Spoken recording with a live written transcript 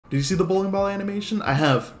Did you see the bowling ball animation? I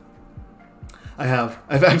have.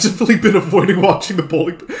 I've actively been avoiding watching the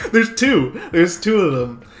bowling. There's two of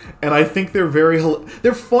them, and I think they're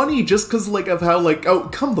they're funny just because like of how like, oh,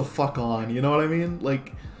 come the fuck on, you know what I mean?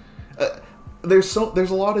 Like, there's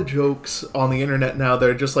a lot of jokes on the internet now that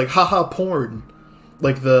are just like haha porn,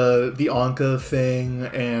 like the Anka thing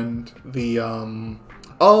and the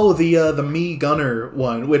the Me Gunner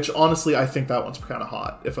one, which honestly I think that one's kind of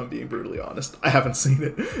hot, if I'm being brutally honest. I haven't seen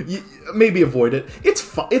it. Maybe avoid it.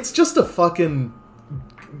 It's just a fucking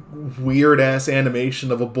weird ass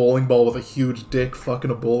animation of a bowling ball with a huge dick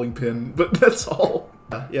fucking a bowling pin, but that's all.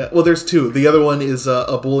 Yeah, well there's two. The other one is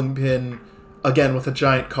a bowling pin, again with a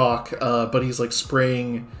giant cock, but he's like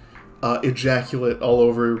spraying ejaculate all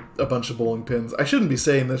over a bunch of bowling pins. I shouldn't be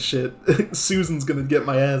saying this shit. Susan's gonna get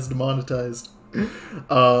my ass demonetized.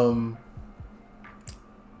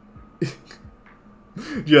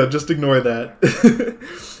 Yeah, just ignore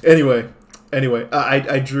that. anyway,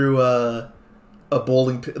 I drew a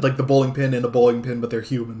bowling pin, like the bowling pin and a bowling pin, but they're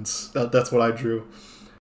humans. That's what I drew.